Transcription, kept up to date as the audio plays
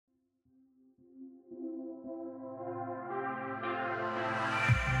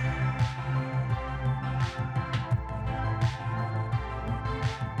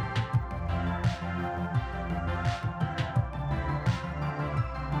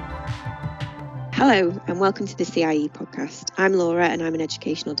Hello and welcome to the CIE podcast. I'm Laura and I'm an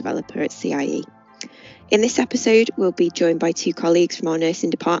educational developer at CIE. In this episode, we'll be joined by two colleagues from our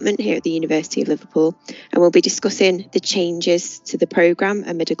nursing department here at the University of Liverpool, and we'll be discussing the changes to the programme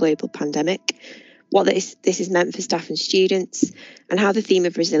amid a global pandemic, what this has meant for staff and students, and how the theme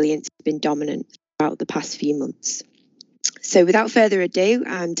of resilience has been dominant throughout the past few months. So without further ado,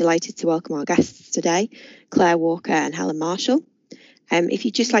 I'm delighted to welcome our guests today, Claire Walker and Helen Marshall. If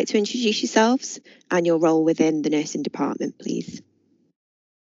you'd just like to introduce yourselves and your role within the nursing department, please.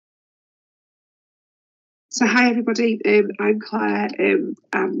 So hi everybody, I'm Claire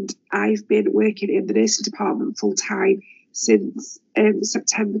and I've been working in the nursing department full time since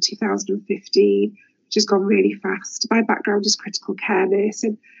September 2015, which has gone really fast. My background is critical care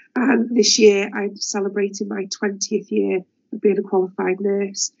nursing, and this year I'm celebrating my 20th year of being a qualified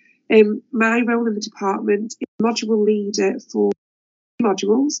nurse. My role in the department is module leader for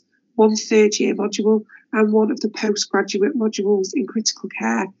modules, one third year module and one of the postgraduate modules in critical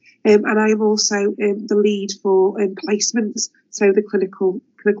care. And I am also the lead for placements, so the clinical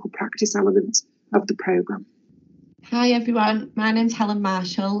practice element of the programme. Hi everyone, my name's Helen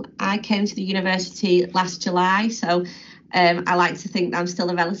Marshall. I came to the university last July, so I like to think that I'm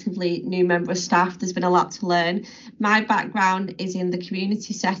still a relatively new member of staff. There's been a lot to learn. My background is in the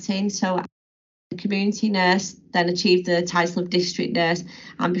community setting, so I'm a community nurse, then achieved the title of district nurse,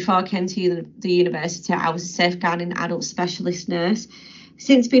 and before I came to the university I was a safeguarding adult specialist nurse.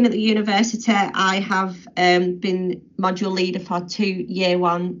 Since being at the university, I have been module leader for 2 year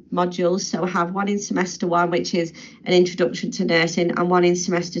one modules. So I have one in semester 1, which is an introduction to nursing, and one in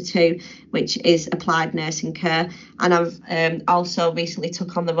semester 2, which is applied nursing care. And I've also recently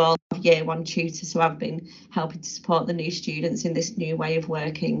took on the role of year 1 tutor. So I've been helping to support the new students in this new way of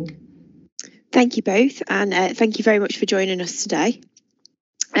working. Thank you both, and thank you very much for joining us today.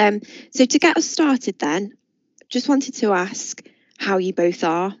 So to get us started then, just wanted to ask how you both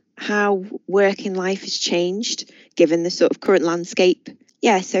are, how working life has changed given the sort of current landscape.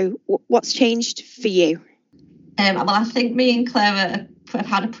 Yeah, so what's changed for you? Well, I think me and Claire have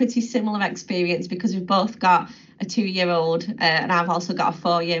had a pretty similar experience because we've both got a 2-year-old and I've also got a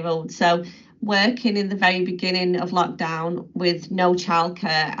 4-year-old. So working in the very beginning of lockdown with no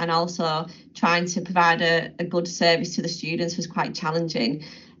childcare and also trying to provide a good service to the students was quite challenging.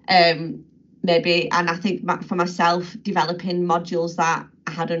 And I think for myself, developing modules that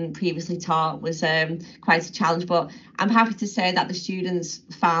I hadn't previously taught was quite a challenge, but I'm happy to say that the students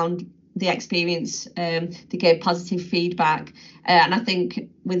found the experience, they gave positive feedback, and I think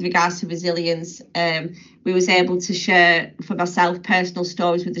with regards to resilience, we was able to share for myself personal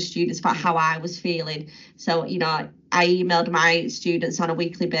stories with the students about how I was feeling. So, you know, I emailed my students on a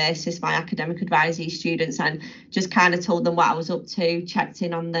weekly basis, my academic advisee students, and just kind of told them what I was up to, checked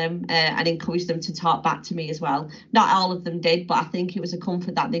in on them, and encouraged them to talk back to me as well. Not all of them did, but I think it was a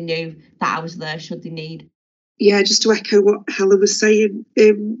comfort that they knew that I was there should they need. Yeah, just to echo what Helen was saying,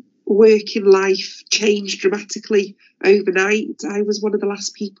 working life changed dramatically overnight. I was one of the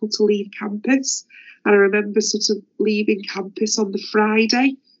last people to leave campus, and I remember sort of leaving campus on the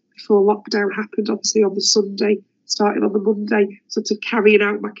Friday before lockdown happened, obviously on the Sunday, starting on the Monday, sort of carrying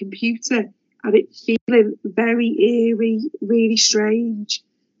out my computer, and it feeling very eerie, really strange,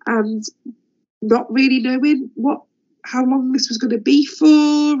 and not really knowing how long this was going to be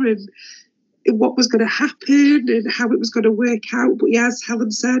for and what was going to happen and how it was going to work out. But yeah, as Helen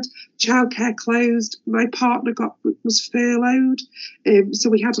said, childcare closed. My partner was furloughed,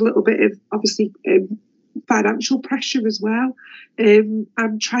 so we had a little bit of obviously financial pressure as well. And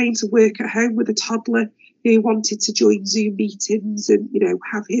trying to work at home with a toddler who wanted to join Zoom meetings and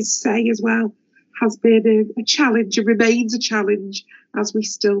have his say as well has been a challenge and remains a challenge as we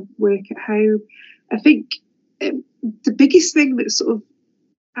still work at home. I think the biggest thing that sort of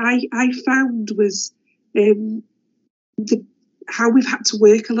I found was how we've had to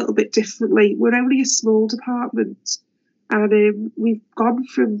work a little bit differently. We're only a small department, and we've gone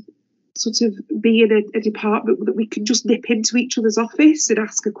from sort of being a department that we can just nip into each other's office and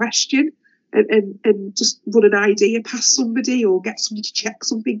ask a question and just run an idea past somebody or get somebody to check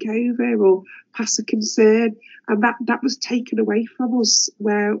something over or pass a concern. And that was taken away from us,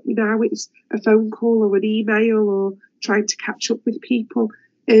 where now it's a phone call or an email or trying to catch up with people.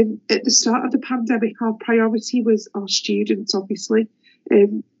 At the start of the pandemic, our priority was our students, obviously,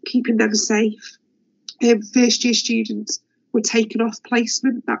 keeping them safe. First year students were taken off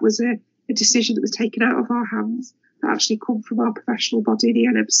placement. That was a decision that was taken out of our hands, that actually come from our professional body, the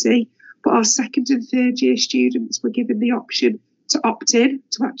NMC. But our second and third year students were given the option to opt in,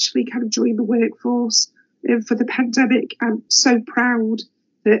 to actually kind of join the workforce for the pandemic. I'm so proud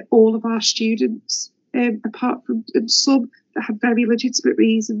that all of our students, apart from some that had very legitimate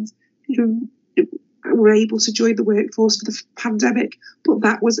reasons, were able to join the workforce for the pandemic, but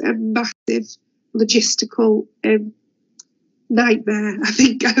that was a massive logistical nightmare. I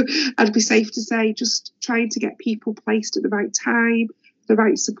think I'd be safe to say, just trying to get people placed at the right time, the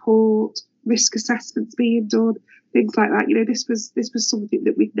right support, risk assessments being done, things like that. This was something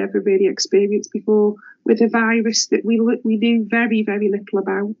that we'd never really experienced before, with a virus that we knew very, very little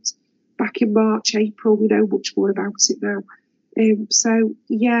about back in March, April. We know much more about it now. So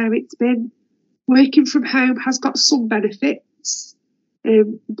yeah, it's been, working from home has got some benefits,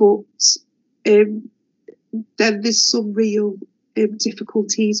 but then there's some real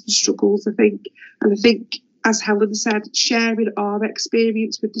difficulties and struggles, I think. And I think, as Helen said, sharing our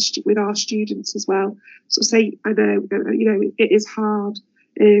experience with our students as well. So say, I know, it is hard.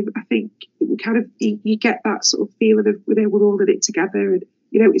 I think you get that sort of feeling of, we're all in it together, and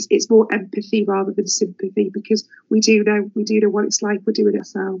it's more empathy rather than sympathy, because we do know what it's like. We're doing it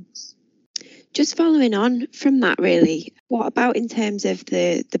ourselves. Just following on from that, really, what about in terms of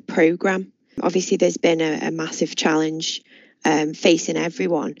the programme? Obviously, there's been a massive challenge facing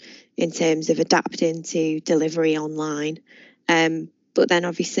everyone in terms of adapting to delivery online. But then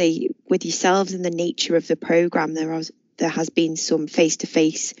obviously with yourselves and the nature of the programme, there has been some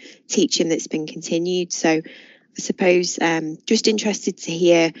face-to-face teaching that's been continued. So I suppose just interested to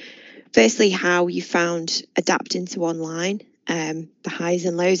hear, firstly, how you found adapting to online, the highs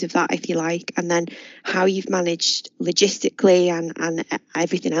and lows of that, if you like, and then how you've managed logistically and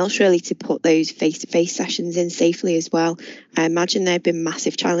everything else really to put those face-to-face sessions in safely as well. I imagine there have been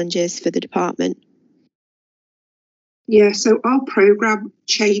massive challenges for the department. Yeah, so our programme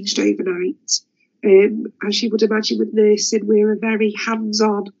changed overnight. As you would imagine with nursing, we're a very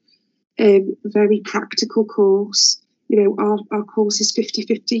hands-on, very practical course. Our course is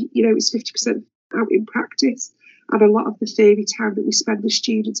 50-50, it's 50% out in practice. And a lot of the theory time that we spend with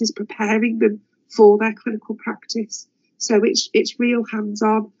students is preparing them for their clinical practice. So it's real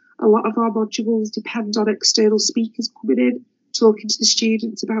hands-on. A lot of our modules depend on external speakers coming in, talking to the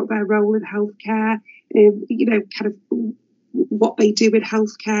students about their role in healthcare, kind of what they do in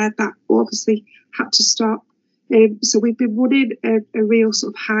healthcare. That obviously had to stop. So we've been running a real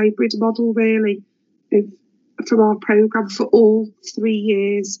sort of hybrid model, really, from our programme for all 3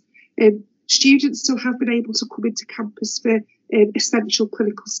 years. Students still have been able to come into campus for essential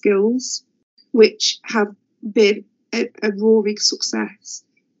clinical skills, which have been a roaring success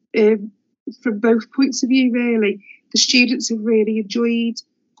from both points of view, really. The students have really enjoyed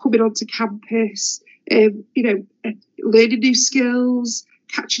coming onto campus, learning new skills,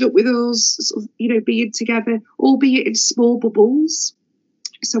 catching up with us, sort of, being together, albeit in small bubbles.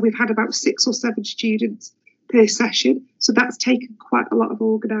 So we've had about 6 or 7 students per session. So that's taken quite a lot of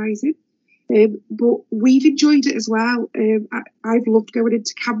organising. But we've enjoyed it as well. I've loved going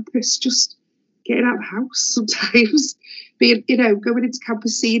into campus, just getting out of the house sometimes, being, going into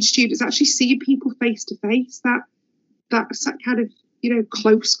campus, seeing students, actually seeing people face to face, that's that kind of,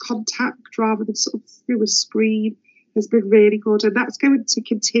 close contact rather than sort of through a screen has been really good. And that's going to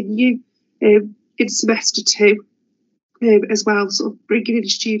continue in semester 2 as well, sort of bringing in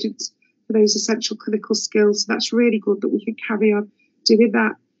students for those essential clinical skills. So that's really good that we can carry on doing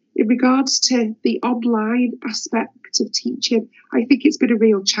that. In regards to the online aspect of teaching, I think it's been a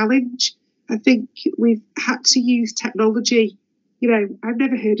real challenge. I think we've had to use technology. I've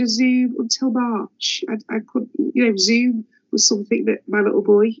never heard of Zoom until March. I couldn't, Zoom was something that my little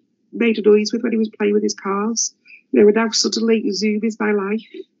boy made a noise with when he was playing with his cars. And now suddenly Zoom is my life.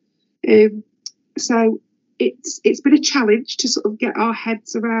 So it's been a challenge to sort of get our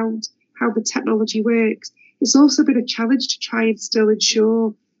heads around how the technology works. It's also been a challenge to try and still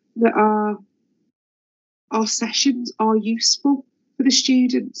ensure that our sessions are useful for the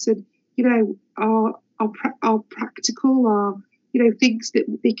students, and are practical, are things that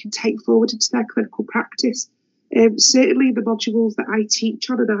they can take forward into their clinical practice. Certainly the modules that I teach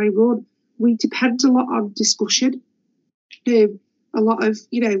on and I run, we depend a lot on discussion, a lot of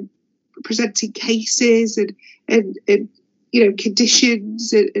presenting cases and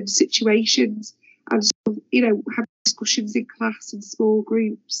conditions and situations, and have discussions in class in small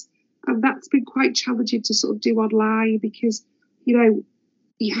groups. And that's been quite challenging to sort of do online, because you're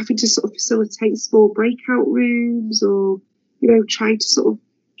having to sort of facilitate small breakout rooms, or trying to sort of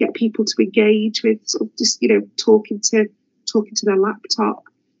get people to engage with sort of just talking to their laptop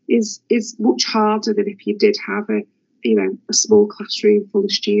is much harder than if you did have a small classroom full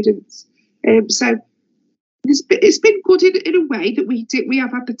of students. So it's been good in a way that we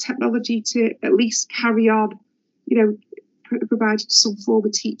have had the technology to at least carry on, provided some form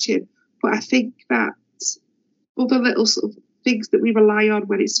of teaching. But I think that other little sort of things that we rely on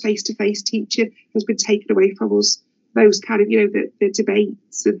when it's face-to-face teaching has been taken away from us. Those kind of, the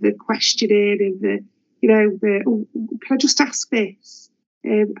debates and the questioning and can I just ask this?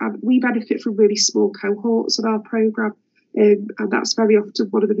 And we benefit from really small cohorts on our programme. And that's very often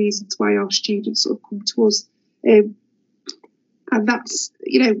one of the reasons why our students sort of come to us. And that's,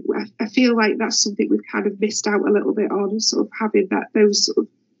 I feel like that's something we've kind of missed out a little bit on, sort of having those sort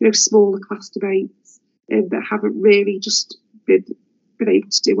of, smaller class debates that haven't really just been able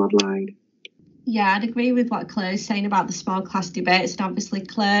to do online. Yeah, I'd agree with what Claire's saying about the small class debates. And obviously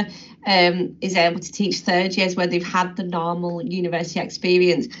Claire is able to teach third years where they've had the normal university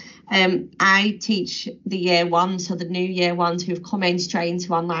experience. I teach the year one, so the new year ones who've come in straight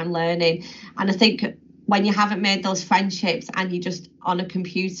into online learning. And I think when you haven't made those friendships and you're just on a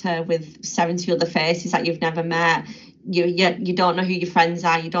computer with 70 other faces that you've never met, you don't know who your friends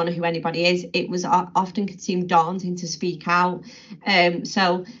are, you don't know who anybody is. It was often could seem daunting to speak out.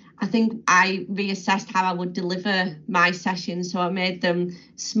 So I think I reassessed how I would deliver my sessions. So I made them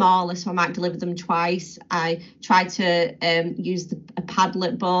smaller, so I might deliver them twice. I tried to use a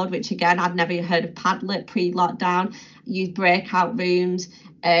Padlet board, which again, I'd never heard of Padlet pre-lockdown. Use breakout rooms,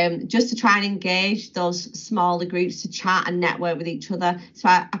 just to try and engage those smaller groups to chat and network with each other. So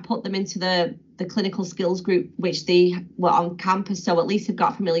I put them into the clinical skills group, which they were on campus, so at least they've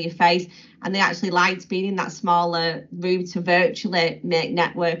got a familiar face, and they actually liked being in that smaller room to virtually make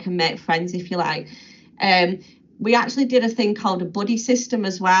network and make friends, if you like. We actually did a thing called a buddy system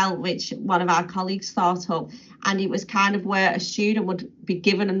as well, which one of our colleagues thought up, and it was kind of where a student would be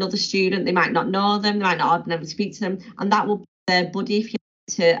given another student. They might not know them, they might not ordinarily speak to them, and that will be their buddy, if you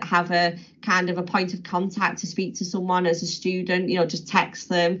to have a kind of a point of contact to speak to someone as a student, just text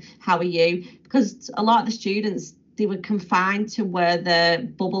them, how are you? Because a lot of the students, they were confined to where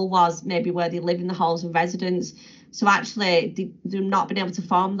the bubble was, maybe where they live in the halls of residence. So actually they've not been able to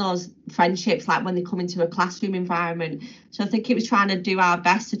form those friendships like when they come into a classroom environment. So I think it was trying to do our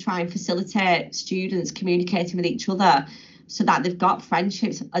best to try and facilitate students communicating with each other so that they've got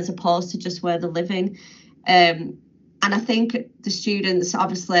friendships as opposed to just where they're living. And I think the students,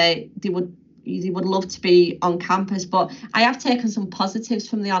 obviously, they would love to be on campus, but I have taken some positives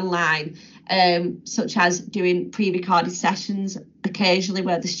from the online, such as doing pre-recorded sessions occasionally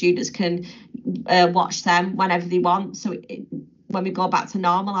where the students can watch them whenever they want. So when we go back to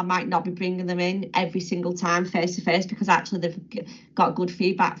normal, I might not be bringing them in every single time face to face, because actually they've got good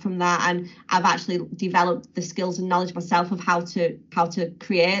feedback from that, and I've actually developed the skills and knowledge myself of how to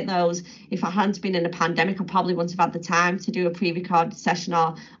create those. If I hadn't been in a pandemic, I probably wouldn't have had the time to do a pre-recorded session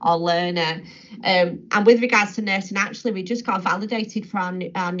or learn it. And with regards to nursing, actually we just got validated for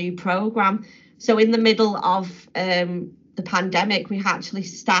our new programme. So in the middle of the pandemic, we actually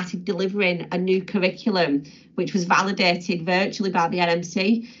started delivering a new curriculum which was validated virtually by the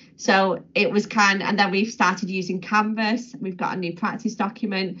NMC. So it was and then we've started using Canvas. We've got a new practice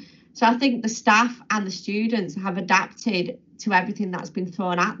document. So I think the staff and the students have adapted to everything that's been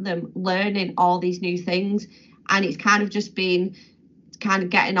thrown at them, learning all these new things. And it's kind of just been kind of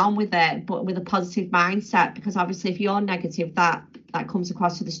getting on with it, but with a positive mindset, because obviously if you're negative, that comes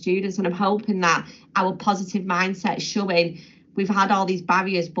across to the students. And I'm hoping that our positive mindset is showing. We've had all these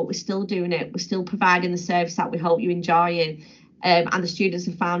barriers, but we're still doing it. We're still providing the service that we hope you're enjoying. And the students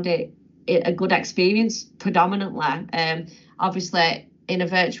have found it a good experience predominantly. Obviously, in a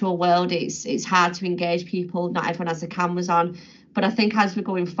virtual world, it's hard to engage people. Not everyone has the cameras on. But I think as we're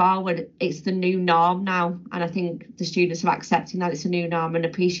going forward, it's the new norm now. And I think the students are accepting that it's a new norm and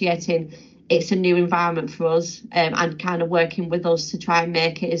appreciating it's a new environment for us, and kind of working with us to try and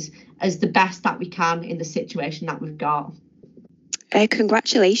make it as the best that we can in the situation that we've got.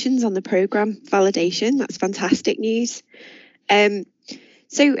 Congratulations on the programme validation. That's fantastic news.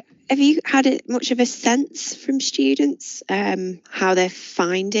 So have you had much of a sense from students how they're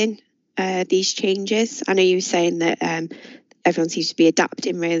finding these changes? I know you were saying that everyone seems to be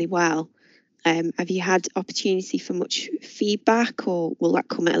adapting really well. Have you had opportunity for much feedback, or will that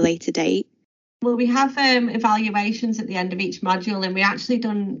come at a later date? Well, we have evaluations at the end of each module, and we actually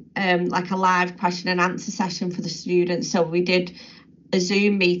done like a live question and answer session for the students. So we did a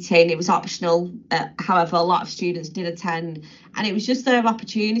Zoom meeting. It was optional. However, a lot of students did attend, and it was just their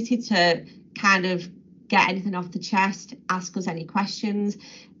opportunity to kind of get anything off the chest, ask us any questions.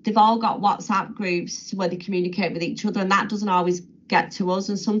 They've all got WhatsApp groups where they communicate with each other, and that doesn't always get to us.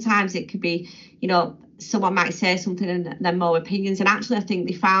 And sometimes it could be, someone might say something and then more opinions. And actually, I think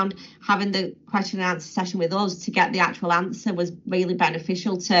they found having the question and answer session with us to get the actual answer was really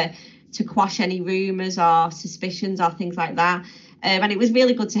beneficial to to quash any rumours or suspicions or things like that. And it was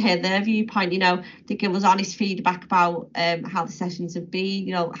really good to hear their viewpoint. They give us honest feedback about how the sessions have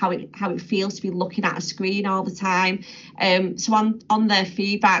been, how it feels to be looking at a screen all the time. So on their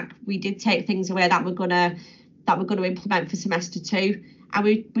feedback, we did take things away that we're gonna implement for semester 2, and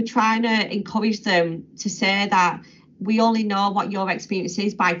we're trying to encourage them to say that we only know what your experience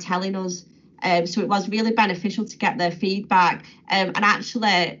is by telling us. So it was really beneficial to get their feedback. And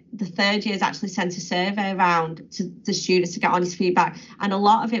actually, the third years actually sent a survey around to the students to get honest feedback. And a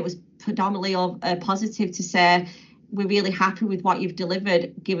lot of it was predominantly positive, to say, we're really happy with what you've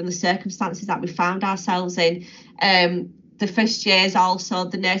delivered, given the circumstances that we found ourselves in. The first years also,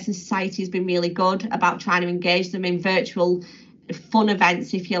 the Nursing Society has been really good about trying to engage them in virtual fun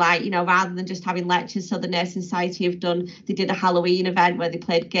events, if you like, rather than just having lectures. So the Nursing Society they did a Halloween event where they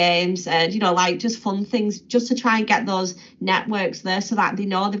played games and, just fun things, just to try and get those networks there, so that they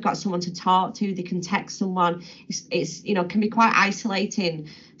know they've got someone to talk to, they can text someone. It's can be quite isolating,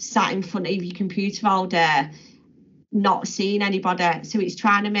 sat in front of your computer all day, not seeing anybody. So it's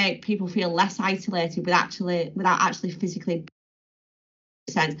trying to make people feel less isolated without actually physically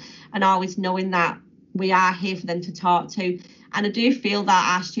sense, and always knowing that we are here for them to talk to. And I do feel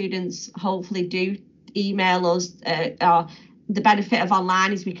that our students hopefully do email us. Or the benefit of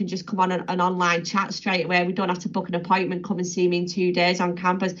online is we can just come on an online chat straight away. We don't have to book an appointment, come and see me in 2 days on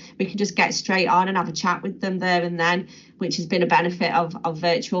campus. We can just get straight on and have a chat with them there and then, which has been a benefit of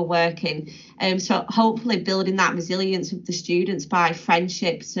virtual working. So hopefully building that resilience with the students by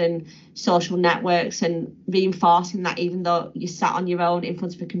friendships and social networks, and reinforcing that even though you're sat on your own in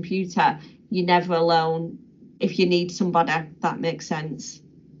front of a computer, you're never alone if you need somebody. That makes sense.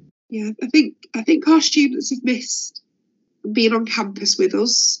 Yeah, I think our students have missed being on campus with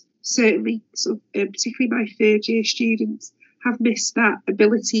us. Certainly, particularly my third year students have missed that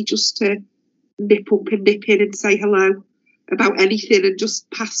ability just to nip up and nip in and say hello about anything and just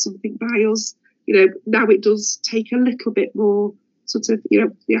pass something by us. Now it does take a little bit more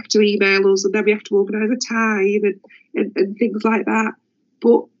they have to email us, and then we have to organise a time and things like that.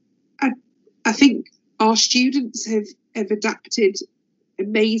 But I think our students have adapted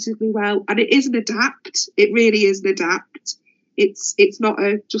amazingly well, and it is an adapt. It really is an adapt. It's not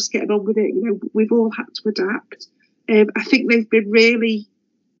a just getting on with it. We've all had to adapt. I think they've been really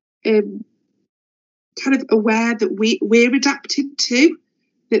kind of aware that we're adapting too,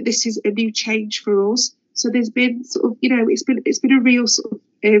 that this is a new change for us. So there's been it's been a real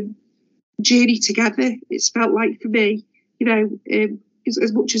journey together. It's felt like for me,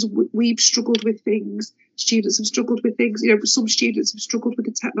 as much as we've struggled with things, students have struggled with things. Some students have struggled with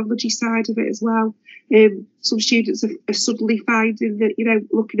the technology side of it as well. Some students are suddenly finding that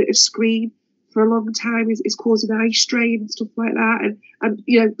looking at a screen for a long time is causing eye strain and stuff like that. And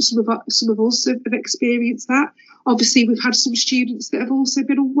some of us have experienced that. Obviously, we've had some students that have also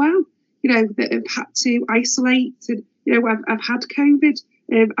been unwell, that have had to isolate. And I've had COVID,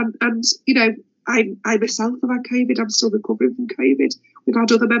 and I myself have had COVID. I'm still recovering from COVID. We've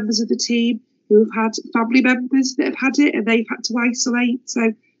had other members of the team who have had family members that have had it, and they've had to isolate.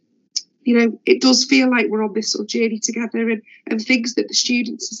 So, it does feel like we're on this sort of journey together, and things that the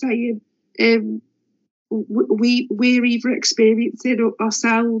students are saying, we're either experiencing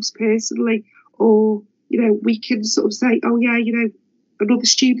ourselves personally, or we can sort of say, oh yeah, another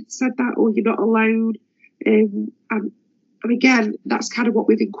student said that, or you're not alone. And again, that's kind of what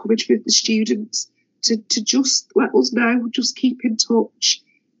we've encouraged with the students, to just let us know, just keep in touch.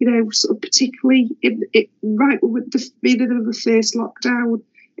 Sort of particularly right with the beginning of the first lockdown,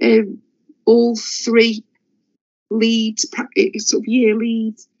 all 3 leads, sort of year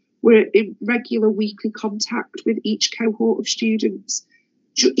leads, were in regular weekly contact with each cohort of students.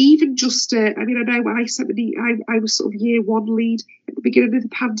 Even just, I know I was sort of year 1 lead at the beginning of the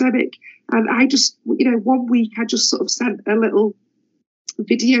pandemic, and I just, 1 week I just sort of sent a little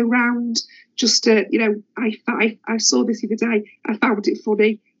video round, just to, I saw this the other day, I found it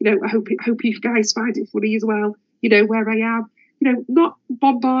funny, I hope you guys find it funny as well, where I am, not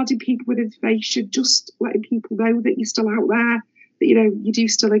bombarding people with information, just letting people know that you're still out there, that, you do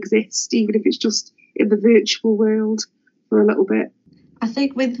still exist, even if it's just in the virtual world for a little bit. I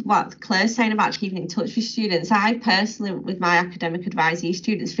think with what Claire's saying about keeping in touch with students, I personally, with my academic advisee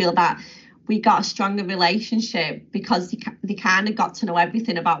students, feel that we got a stronger relationship because they kind of got to know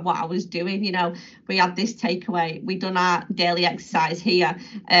everything about what I was doing. We had this takeaway, we done our daily exercise here.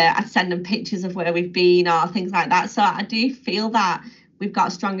 I'd send them pictures of where we've been or things like that. So I do feel that we've got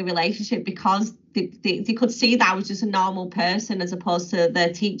a stronger relationship because they could see that I was just a normal person as opposed to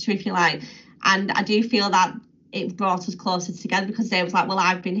their teacher, if you like. And I do feel that it brought us closer together, because they was like, well,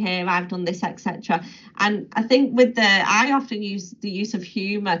 I've been here, I've done this, etc. And I think I often use the use of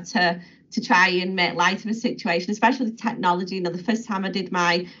humour to try and make light of a situation, especially with technology. You know, the first time I did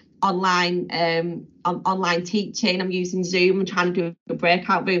my online teaching, I'm using Zoom and trying to do a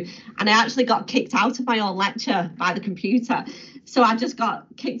breakout room, and I actually got kicked out of my own lecture by the computer. So I just got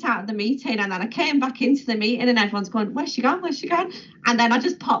kicked out of the meeting, and then I came back into the meeting and everyone's going, where's she gone, and then I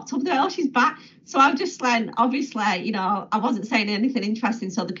just popped up there, oh, she's back. So I just went, obviously, you know, I wasn't saying anything interesting,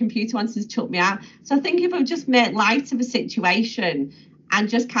 so the computer wanted to chuck me out. So I think if I just make light of a situation and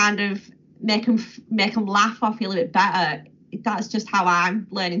just kind of make them laugh or feel a bit better, that's just how I'm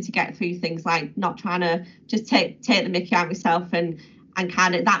learning to get through things, like not trying to just take the mickey out myself, and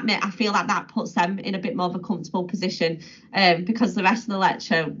kind of I feel like that puts them in a bit more of a comfortable position, because the rest of the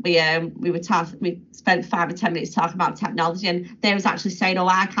lecture we spent 5 or 10 minutes talking about technology, and they was actually saying, oh,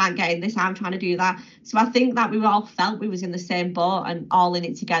 I can't get in this, I'm trying to do that. So I think that we all felt we was in the same boat and all in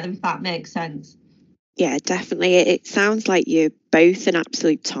it together, if that makes sense. Yeah, definitely. It sounds like you're both an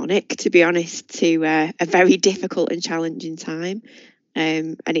absolute tonic, to be honest, to a very difficult and challenging time.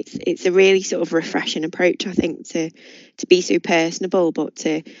 And it's a really sort of refreshing approach, I think, to be so personable, but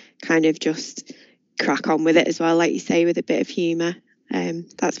to kind of just crack on with it as well, like you say, with a bit of humour.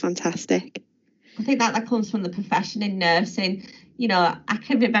 That's fantastic. I think that comes from the profession in nursing. You know, I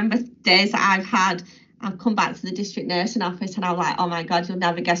can remember days that I've come back to the district nursing office and I'm like, oh my God, you'll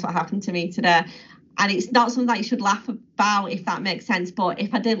never guess what happened to me today. And it's not something that you should laugh about, if that makes sense. But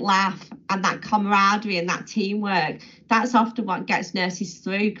if I didn't laugh, and that camaraderie and that teamwork, that's often what gets nurses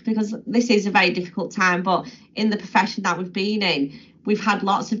through, because this is a very difficult time. But in the profession that we've been in, we've had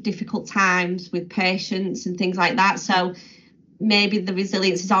lots of difficult times with patients and things like that. So maybe the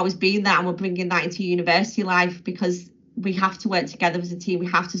resilience has always been there, and we're bringing that into university life, because we have to work together as a team. We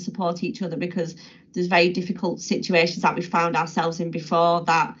have to support each other, because there's very difficult situations that we found ourselves in before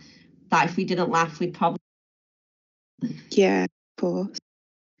that if we didn't laugh, we'd probably... Yeah, of course.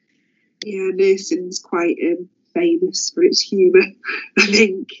 Yeah, nursing's quite famous for its humour. I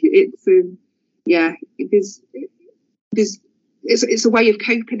think it's it's a way of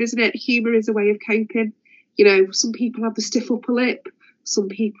coping, isn't it? Humour is a way of coping. You know, some people have the stiff upper lip. Some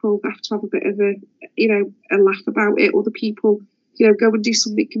people have to have a bit of a laugh about it. Other people, go and do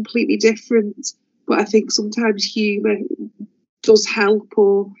something completely different. But I think sometimes humour does help,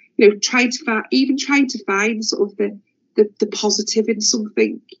 or trying to find sort of the positive in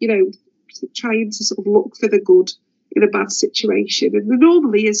something, trying to sort of look for the good in a bad situation. And there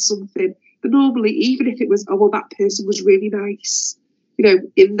normally is something. Even if it was, oh well, that person was really nice,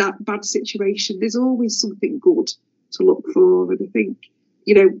 in that bad situation, there's always something good to look for. And I think,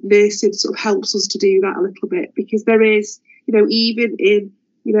 nursing sort of helps us to do that a little bit, because there is, even in,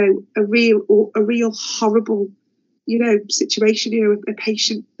 a real horrible, situation, a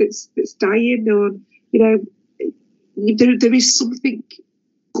patient that's dying, or, there is something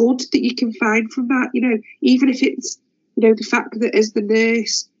good that you can find from that, even if it's, the fact that as the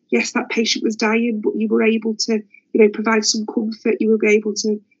nurse, yes, that patient was dying, but you were able to, provide some comfort, you were able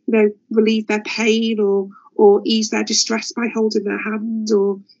to, relieve their pain, or ease their distress by holding their hand,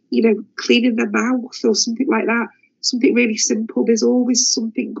 or, cleaning their mouth, or something like that. Something really simple. There's always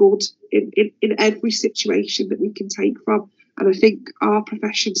something good in every situation that we can take from. And I think our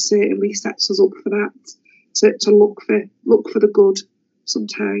profession certainly sets us up for that, to look for the good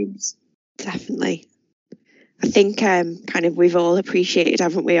sometimes. Definitely. I think kind of we've all appreciated,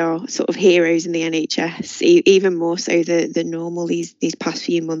 haven't we, our sort of heroes in the NHS, even more so the normal these past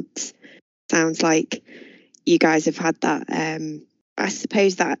few months. Sounds like you guys have had that, I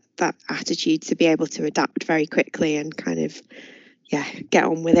suppose, that attitude to be able to adapt very quickly and kind of, get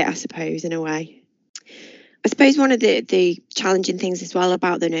on with it, I suppose, in a way. I suppose one of the challenging things as well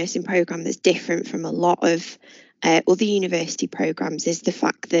about the nursing programme that's different from a lot of other university programmes is the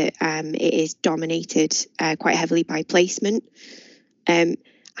fact that it is dominated quite heavily by placement.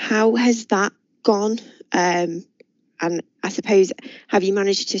 How has that gone? And I suppose, have you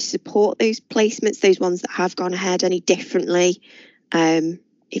managed to support those placements, those ones that have gone ahead, any differently?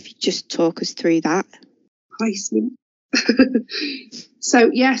 If you just talk us through that. Placement. So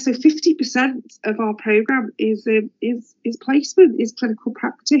 50% of our programme is placement, is clinical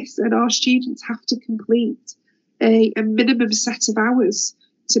practice, and our students have to complete a minimum set of hours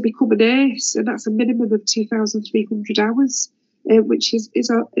to become a nurse, and that's a minimum of 2,300 hours, which is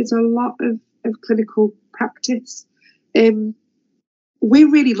a lot of clinical practice. We're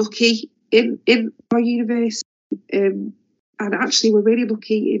really lucky in our university, and actually we're really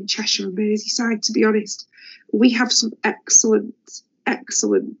lucky in Cheshire and Merseyside, to be honest. We have some excellent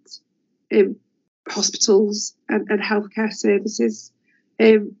hospitals and healthcare services,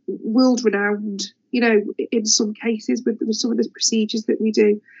 world renowned, in some cases with some of the procedures that we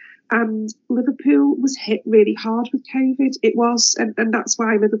do. And Liverpool was hit really hard with COVID. It was, and that's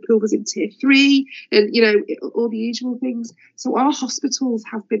why Liverpool was in tier 3 and, all the usual things. So our hospitals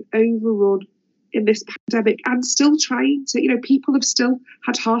have been overrun in this pandemic and still trying to, people have still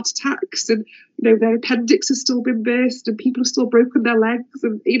had heart attacks and, their appendix has still been burst and people have still broken their legs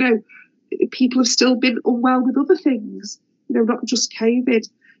and, people have still been unwell with other things, not just COVID.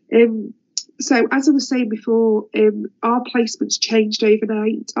 So as I was saying before, our placements changed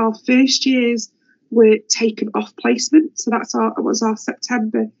overnight. Our first years were taken off placement. So was our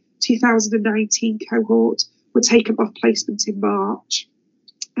September 2019 cohort were taken off placement in March.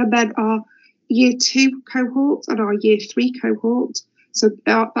 And then our year 2 cohort and our year 3 cohort. So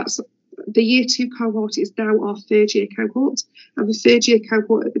that's the year 2 cohort is now our 3rd year cohort. And the 3rd year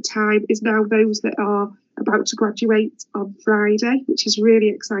cohort at the time is now those that are about to graduate on Friday, which is really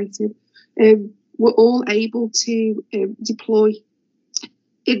exciting. We're all able to deploy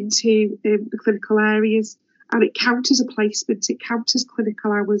into the clinical areas, and it counts as a placement, it counts as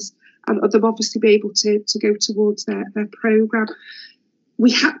clinical hours, and them obviously be able to go towards their programme.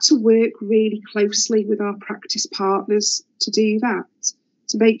 We had to work really closely with our practice partners to do that,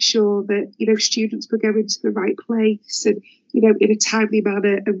 to make sure that, students were going to the right place and, in a timely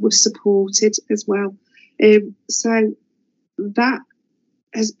manner and were supported as well. So that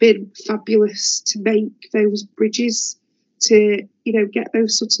has been fabulous to make those bridges, to, get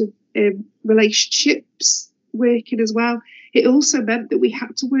those sort of relationships working as well. It also meant that we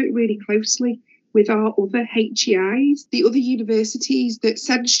had to work really closely with our other HEIs, the other universities that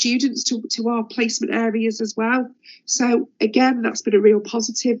send students to our placement areas as well. So again, that's been a real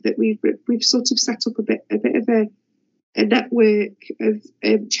positive, that we've sort of set up a bit of a network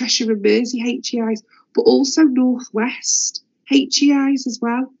of Cheshire and Mersey HEIs, but also Northwest HEIs as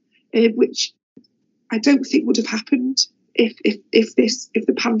well, which I don't think would have happened if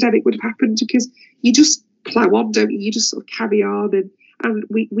the pandemic would have happened, because you just plough on, don't you? You just sort of carry on, and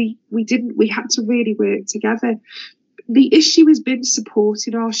we didn't. We had to really work together. The issue has been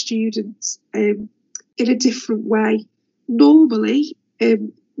supporting our students in a different way. Normally,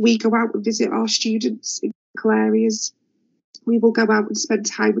 we go out and visit our students in local areas. We will go out and spend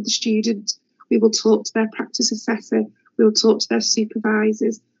time with the student. We will talk to their practice assessor. We'll talk to their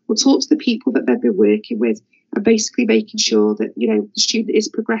supervisors. We'll talk to the people that they've been working with, and basically making sure that, the student is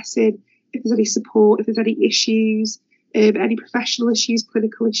progressing, if there's any support, if there's any issues, any professional issues,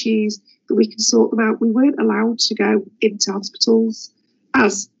 clinical issues, that we can sort them out. We weren't allowed to go into hospitals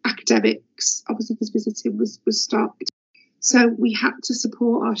as academics, obviously, because visiting was stopped. So we had to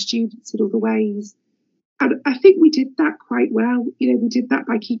support our students in other ways. And I think we did that quite well. We did that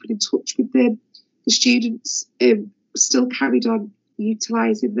by keeping in touch with them. The students still carried on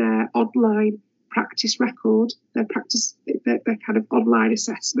utilising their online practice record, their kind of online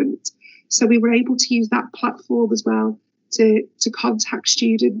assessment. So we were able to use that platform as well to contact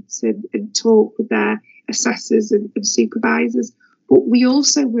students and talk with their assessors and supervisors. But we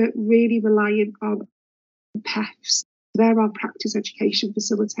also were really reliant on PEFs. They're our practice education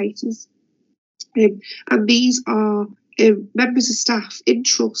facilitators. And these are members of staff in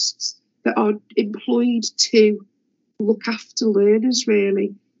trusts that are employed to look after learners,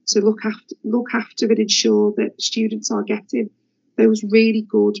 really, to look after and ensure that students are getting those really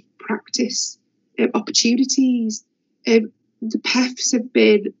good practice opportunities. The PEFs have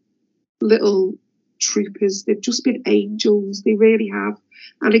been little troopers. They've just been angels. They really have.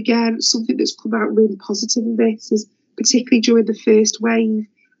 And again, something that's come out really positive in this is, particularly during the first wave,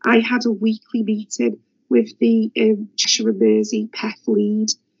 I had a weekly meeting with the Cheshire and Mersey PEF lead.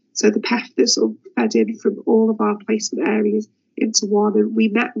 So the PEF that's sort of fed in from all of our placement areas into one, and we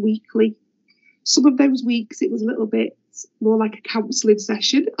met weekly. Some of those weeks it was a little bit more like a counselling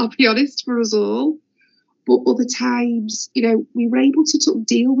session, I'll be honest, for us all. But other times, we were able to sort of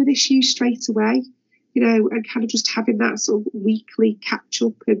deal with issues straight away, and kind of just having that sort of weekly catch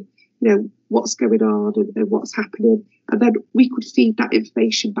up and, what's going on and what's happening. And then we could feed that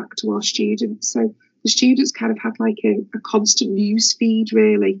information back to our students. So the students kind of had like a constant news feed,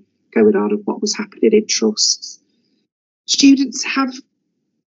 really, going on of what was happening in trusts. Students have,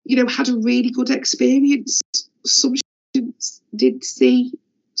 had a really good experience. Some students did see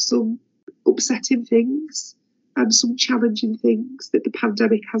some upsetting things and some challenging things that the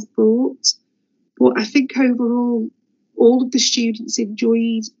pandemic has brought. But I think overall, all of the students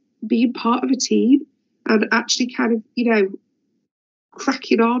enjoyed being part of a team and actually kind of,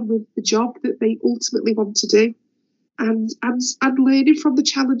 cracking on with the job that they ultimately want to do. and learning from the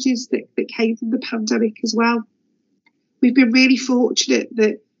challenges that came from the pandemic as well. We've been really fortunate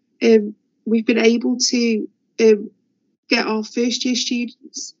that we've been able to get our first year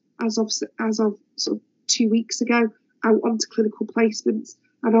students as of sort of 2 weeks ago out onto clinical placements,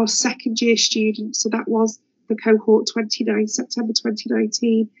 and our second year students, so that was the cohort 29 September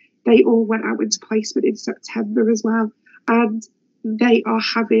 2019, they all went out into placement in September as well, and they are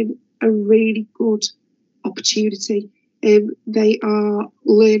having a really good opportunity. They are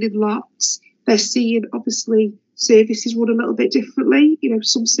learning lots. They're seeing, obviously, services run a little bit differently. You know,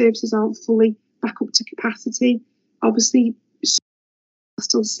 some services aren't fully back up to capacity. Obviously,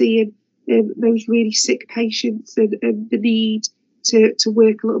 still seeing those really sick patients and the need to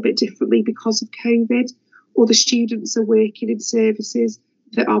work a little bit differently because of COVID. Other students are working in services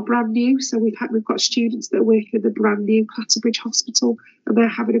that are brand new. So we've got students that are working in the brand new Clatterbridge Hospital, and they're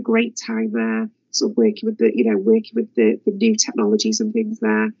having a great time there, sort of working with the new technologies and things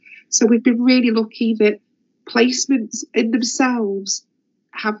there. So we've been really lucky that placements in themselves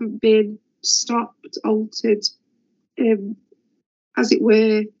haven't been stopped, altered, as it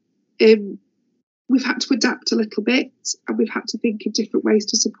were. We've had to adapt a little bit, and we've had to think of different ways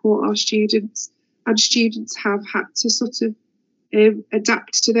to support our students, and students have had to sort of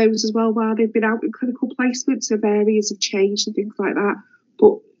adapt to those as well while they've been out in clinical placements. If areas have changed and things like that.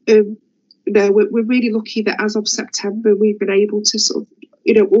 But no, we're really lucky that as of September we've been able to sort of,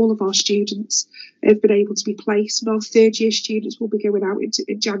 you know, all of our students have been able to be placed, and our third year students will be going out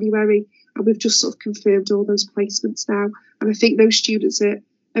in January, and we've just sort of confirmed all those placements now. And I think those students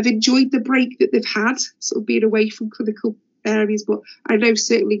have enjoyed the break that they've had, sort of being away from clinical areas. But I know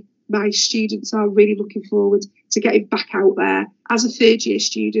certainly my students are really looking forward to getting back out there as a third year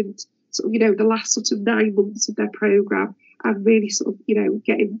student, sort of, you know, the last sort of 9 months of their programme, and really sort of, you know,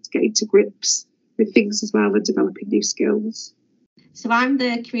 getting to grips with things as well and developing new skills. So I'm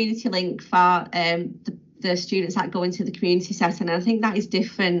the community link for the students that go into the community setting, and I think that is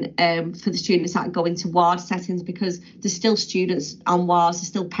different for the students that go into ward settings, because there's still students on wards, there's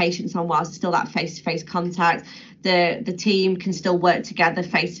still patients on wards, there's still that face-to-face contact. The team can still work together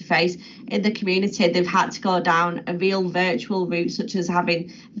face-to-face. In the community, they've had to go down a real virtual route, such as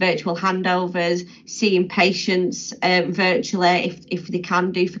having virtual handovers, seeing patients virtually if they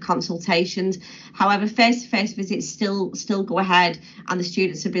can do for consultations. However, face-to-face visits still go ahead, and the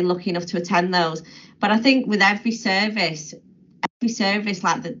students have been lucky enough to attend those. But I think with every service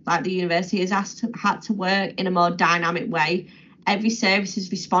like the university has had to work in a more dynamic way. Every service has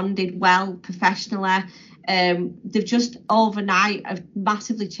responded well, professionally. They've just overnight have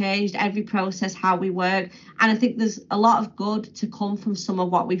massively changed every process, how we work, and I think there's a lot of good to come from some of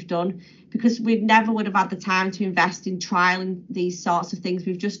what we've done, because we never would have had the time to invest in trialing these sorts of things.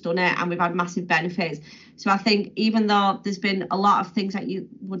 We've just done it and we've had massive benefits. So I think even though there's been a lot of things that you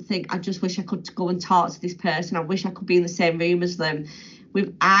would think, I just wish I could go and talk to this person, I wish I could be in the same room as them,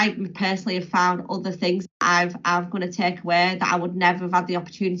 I personally have found other things I'm going to take away that I would never have had the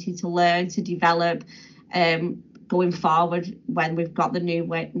opportunity to learn, to develop going forward when we've got the new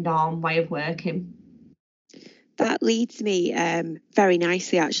norm way of working. That leads me very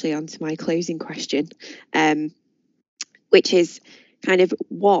nicely actually onto my closing question, which is kind of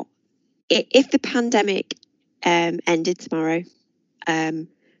what if the pandemic ended tomorrow and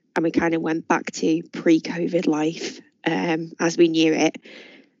we kind of went back to pre-COVID life as we knew it,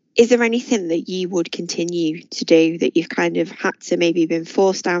 is there anything that you would continue to do that you've kind of had to maybe been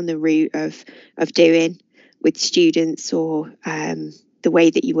forced down the route of doing with students, or the way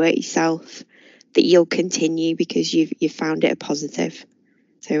that you work yourself, that you'll continue because you've found it a positive?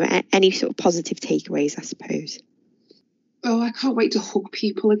 So any sort of positive takeaways, I suppose? Oh, I can't wait to hug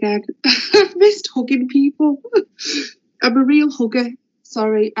people again. I've missed hugging people. I'm a real hugger,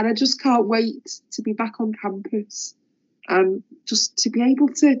 sorry, and I just can't wait to be back on campus and just to be able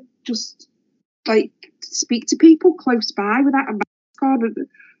to just like speak to people close by without a mask on. And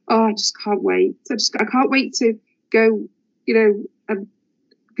oh, I just can't wait. I can't wait to go, you know, and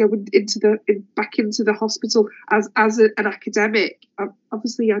go back into the hospital as an academic.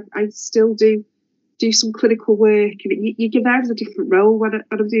 Obviously, I still do some clinical work, and you're there as a different role when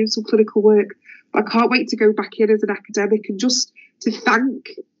I'm doing some clinical work. But I can't wait to go back in as an academic and just to thank,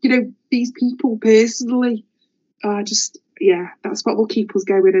 you know, these people personally. That's what will keep us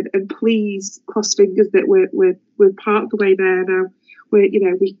going. And please, cross fingers that we're part of the way there now. With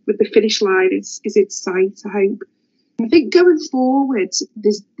the finish line is in sight, I hope. I think going forward,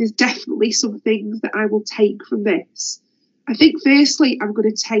 there's definitely some things that I will take from this. I think firstly, I'm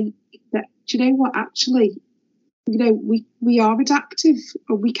going to take that, do you know what, actually, you know, we are adaptive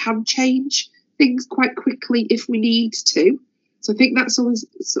and we can change things quite quickly if we need to. So I think that's always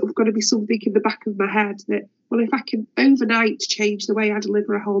sort of got to be something in the back of my head that, well, if I can overnight change the way I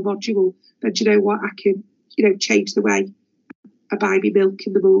deliver a whole module, then do you know what, I can, change the way I buy me milk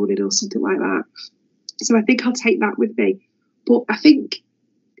in the morning or something like that. So I think I'll take that with me. But I think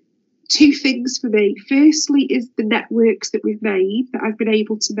two things for me. Firstly is the networks that we've made, that I've been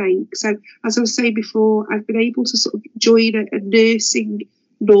able to make. So as I was saying before, I've been able to sort of join a nursing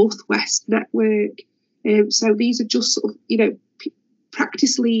Northwest network. So these are just sort of,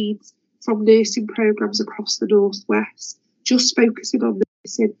 practice leads from nursing programmes across the Northwest, just focusing on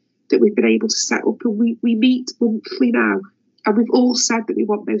nursing, that we've been able to set up. And we meet monthly now, and we've all said that we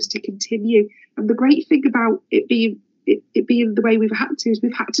want those to continue. And the great thing about it being the way we've had to is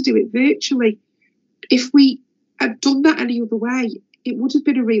we've had to do it virtually. If we had done that any other way, it would have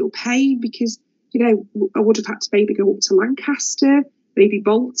been a real pain, because, I would have had to maybe go up to Lancaster, maybe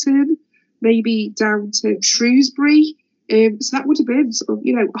Bolton, maybe down to Shrewsbury. So that would have been sort of,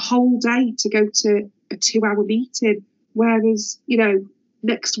 a whole day to go to a 2-hour meeting. Whereas,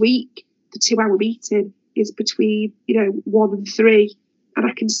 next week, the 2-hour meeting is between, 1 and 3. And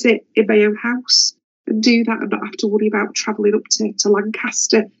I can sit in my own house and do that and not have to worry about travelling up to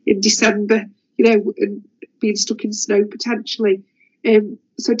Lancaster in December, and being stuck in snow potentially.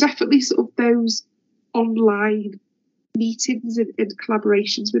 So definitely sort of those online meetings and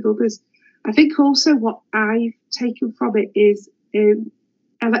collaborations with others. I think also what I've taken from it is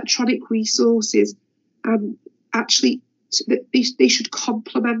electronic resources. Actually, they should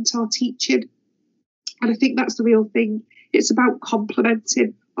complement our teaching. And I think that's the real thing. It's about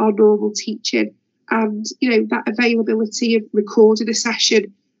complementing our normal teaching, and, that availability of recording a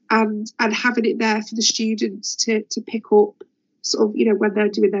session and having it there for the students to pick up sort of, when they're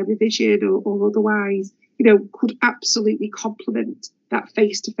doing their revision or otherwise, could absolutely complement that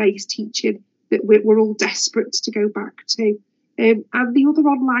face-to-face teaching that we're all desperate to go back to. And the other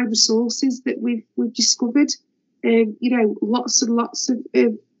online resources that we've discovered, lots and lots of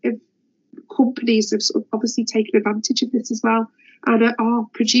companies have sort of obviously taken advantage of this as well, and are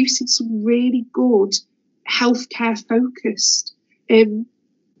producing some really good healthcare focused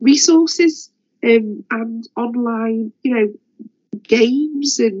resources and online,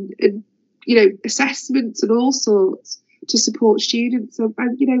 games and assessments and all sorts to support students. And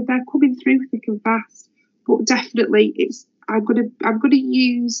they're coming through thick and fast. But definitely, I'm gonna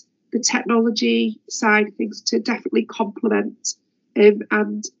use the technology side of things to definitely complement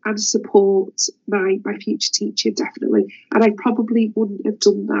and support my future teaching, definitely. And I probably wouldn't have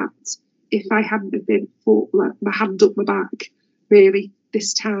done that if I hadn't have been my hand up my back really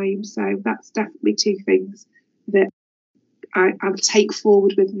this time. So that's definitely two things that I'll take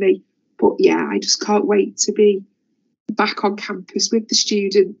forward with me. But yeah, I just can't wait to be back on campus with the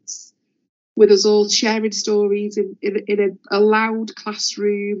students, with us all sharing stories in a loud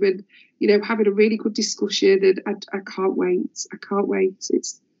classroom and, having a really good discussion. And I can't wait. I can't wait.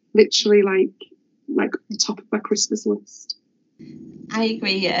 It's literally like the top of my Christmas list. I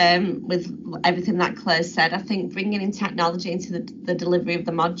agree with everything that Claire said. I think bringing in technology into the delivery of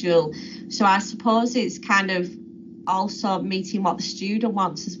the module. So I suppose it's kind of also meeting what the student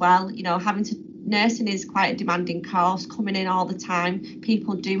wants as well. Nursing is quite a demanding course, coming in all the time.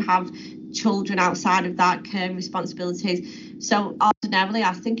 People do have children outside of that, care responsibilities. So ordinarily,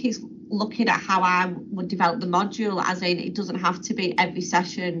 I think it's looking at how I would develop the module, as in it doesn't have to be every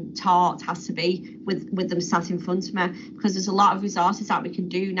session taught, has to be with them sat in front of me, because there's a lot of resources that we can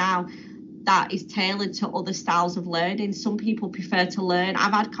do now that is tailored to other styles of learning. Some people prefer to learn.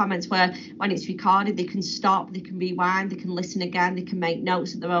 I've had comments where when it's recorded, they can stop, they can rewind, they can listen again, they can make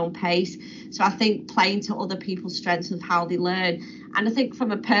notes at their own pace. So I think playing to other people's strengths of how they learn. And I think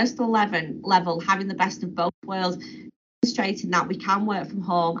from a personal level, having the best of both worlds, demonstrating that we can work from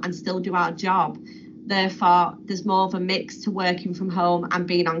home and still do our job. Therefore, there's more of a mix to working from home and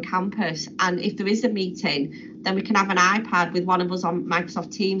being on campus. And if there is a meeting, then we can have an iPad with one of us on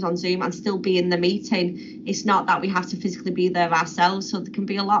Microsoft Teams on Zoom and still be in the meeting. It's not that we have to physically be there ourselves. So there can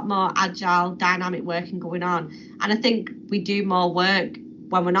be a lot more agile, dynamic working going on. And I think we do more work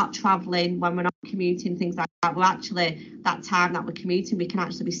when we're not travelling, when we're not commuting, things like that. We're actually, that time that we're commuting, we can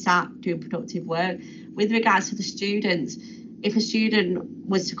actually be sat doing productive work. With regards to the students, if a student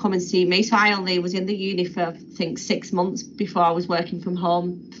was to come and see me, so I only was in the uni for, I think, 6 months before I was working from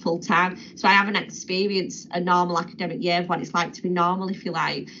home full time. So I haven't experienced a normal academic year of what it's like to be normal, if you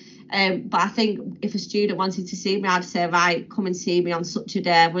like. But I think if a student wanted to see me, I'd say, right, come and see me on such a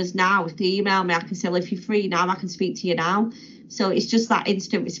day. Whereas now, if they email me, I can say, well, if you're free now, I can speak to you now. So it's just that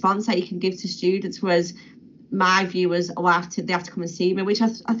instant response that you can give to students. Whereas my view was, they have to come and see me, which I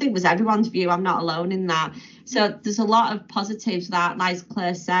think was everyone's view. I'm not alone in that. So there's a lot of positives that, like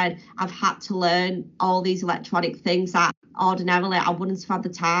Claire said, I've had to learn all these electronic things that ordinarily I wouldn't have had the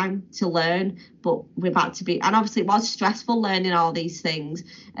time to learn, but we've had to be, and obviously it was stressful learning all these things,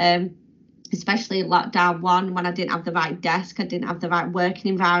 especially in lockdown 1, when I didn't have the right desk, I didn't have the right working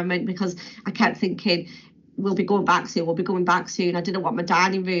environment, because I kept thinking, we'll be going back soon. I didn't want my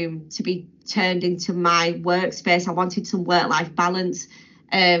dining room to be turned into my workspace. I wanted some work-life balance,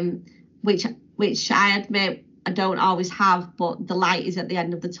 which I admit I don't always have, but the light is at the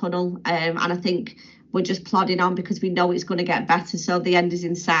end of the tunnel, and I think we're just plodding on because we know it's going to get better, so the end is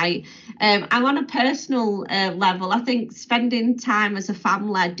in sight. And on a personal level, I think spending time as a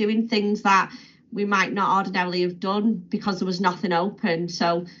family, doing things that we might not ordinarily have done because there was nothing open.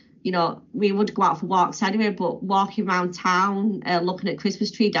 So, you know, we would go out for walks anyway, but walking around town, looking at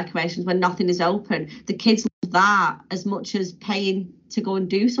Christmas tree decorations when nothing is open, the kids love that as much as paying to go and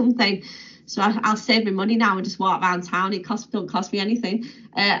do something. So I'll save my money now and just walk around town. It don't cost me anything.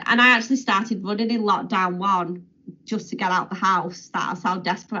 And I actually started running in lockdown 1 just to get out the house. That's how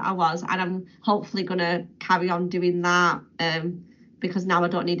desperate I was. And I'm hopefully going to carry on doing that, because now I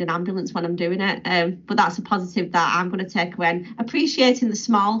don't need an ambulance when I'm doing it. But that's a positive that I'm going to take away. And appreciating the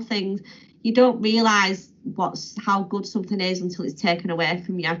small things. You don't realise how good something is until it's taken away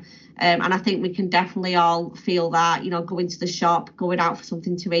from you. And I think we can definitely all feel that, you know, going to the shop, going out for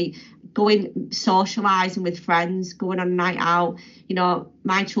something to eat, socialising with friends, going on a night out. You know,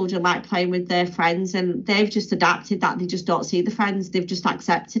 my children like playing with their friends, and they've just adapted that. They just don't see the friends. They've just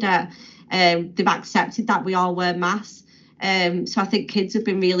accepted it. They've accepted that we all wear masks. So I think kids have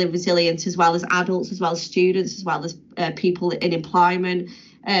been really resilient, as well as adults, as well as students, as well as people in employment.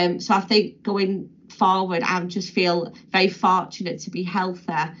 So I think going forward, I just feel very fortunate to be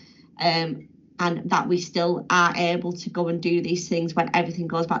healthy, and that we still are able to go and do these things when everything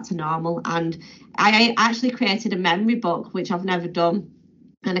goes back to normal. And I actually created a memory book, which I've never done.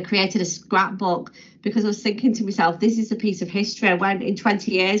 And I created a scrapbook because I was thinking to myself, this is a piece of history. When in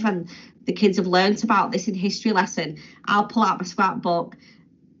 20 years, when the kids have learnt about this in history lesson, I'll pull out my scrapbook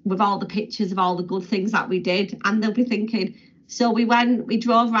with all the pictures of all the good things that we did. And they'll be thinking, so we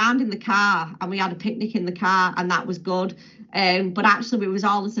drove around in the car and we had a picnic in the car, and that was good. But actually, we was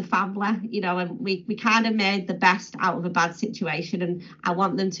all as a family, you know, and we kind of made the best out of a bad situation. And I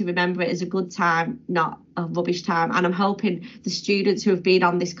want them to remember it as a good time, not a rubbish time. And I'm hoping the students who have been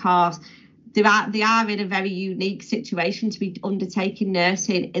on this course, they are in a very unique situation to be undertaking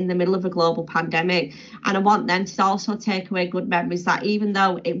nursing in the middle of a global pandemic. And I want them to also take away good memories, that even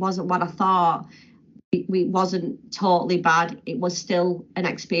though it wasn't what I thought, it wasn't totally bad. It was still an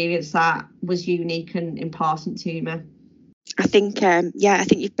experience that was unique and important to me. I think, I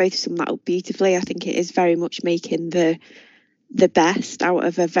think you've both summed that up beautifully. I think it is very much making the best out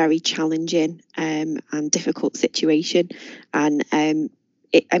of a very challenging and difficult situation. And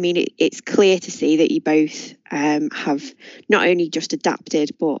it's clear to see that you both have not only just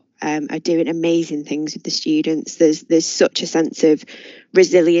adapted, but are doing amazing things with the students. There's such a sense of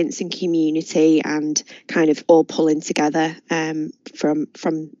resilience and community, and kind of all pulling together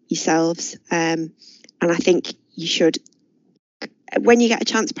from yourselves. And I think you should, when you get a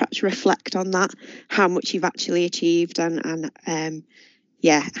chance, perhaps reflect on that, how much you've actually achieved, and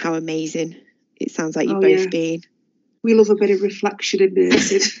how amazing it sounds like you've both been. We love a bit of reflection in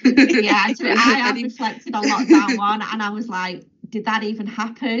nursing. I have reflected on lockdown 1, and I was like, did that even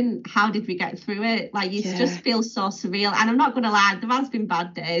happen? How did we get through it? Like, it just feels so surreal. And I'm not going to lie, there has been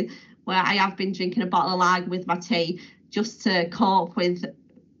bad days where I have been drinking a bottle of lager with my tea just to cope with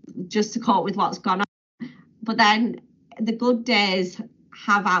what's gone on. But then the good days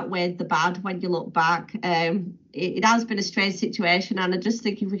have outweighed the bad when you look back. It has been a strange situation, and I just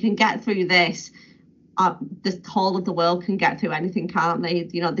think if we can get through this, the whole of the world can get through anything, can't they?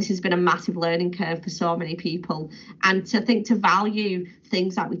 You know, this has been a massive learning curve for so many people, and to value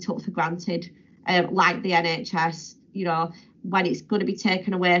things that we took for granted, like the NHS, you know, when it's going to be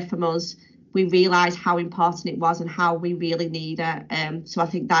taken away from us, we realise how important it was and how we really need it. So I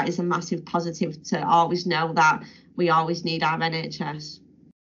think that is a massive positive, to always know that we always need our NHS.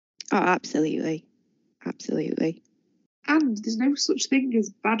 Oh, absolutely. And there's no such thing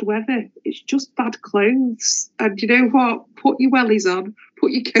as bad weather. It's just bad clothes. And you know what? Put your wellies on,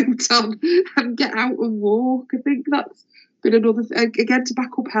 put your coat on, and get out and walk. I think that's been another again, to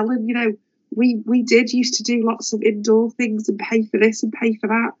back up Helen. You know, we did used to do lots of indoor things and pay for this and pay for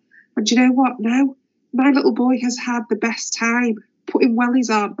that. And you know what? Now my little boy has had the best time putting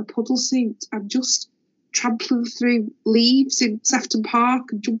wellies on, a puddle suit, and just trampling through leaves in Sefton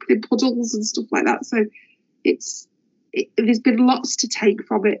Park and jumping in puddles and stuff like that. So there's been lots to take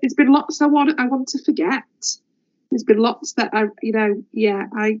from it. There's been lots I want to forget. There's been lots that I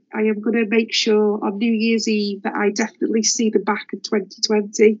am going to make sure on New Year's Eve that I definitely see the back of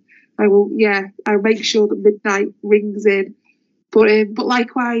 2020. I'll make sure that midnight rings in. But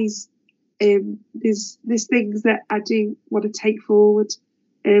likewise, there's things that I do want to take forward,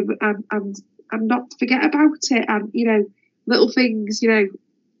 and not forget about it. And little things, the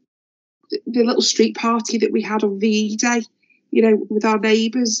little street party that we had on VE Day, with our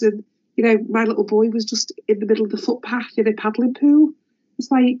neighbours, and my little boy was just in the middle of the footpath in a paddling pool.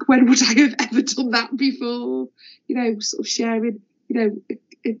 It's like, when would I have ever done that before? Sort of sharing, a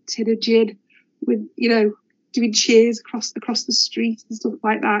tin of gin with, doing cheers across the street and stuff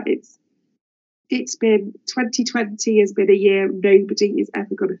like that. It's been 2020 has been a year nobody is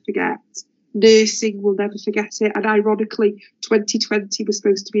ever going to forget. Nursing will never forget it. And ironically, 2020 was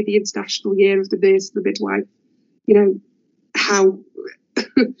supposed to be the International Year of the Nurse and the Midwife. How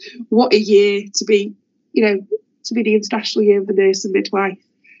what a year to be the International Year of the Nurse and Midwife.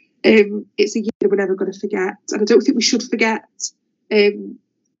 It's a year we're never going to forget, and I don't think we should forget. And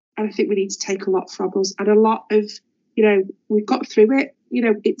I think we need to take a lot from us, and a lot of we've got through it.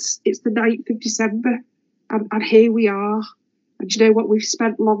 It's the 9th of December, and here we are. And you know what? We've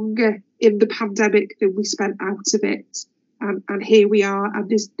spent longer in the pandemic than we spent out of it, and here we are. And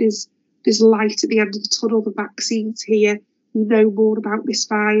there's light at the end of the tunnel. The vaccine's here. We know more about this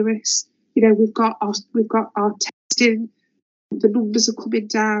virus. We've got our testing. The numbers are coming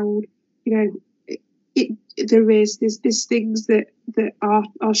down. There's things that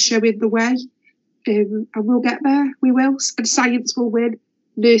are showing the way, and we'll get there. We will, and science will win,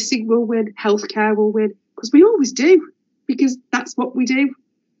 nursing will win, healthcare will win, because we always do, because that's what we do,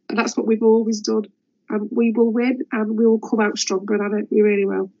 and that's what we've always done. And we will win, and we will come out stronger at it. We really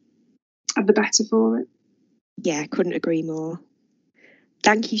will, and the better for it. Yeah, couldn't agree more.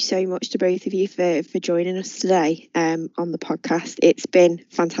 Thank you so much to both of you for joining us today on the podcast. It's been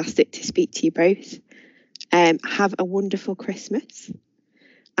fantastic to speak to you both. Have a wonderful Christmas,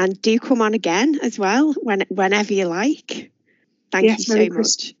 and do come on again as well whenever you like. Thank you so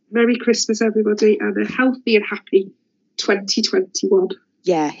much. Merry Christmas, everybody, and a healthy and happy 2021.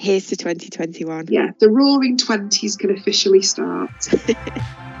 Yeah, here's to 2021. Yeah, the Roaring 20s can officially start.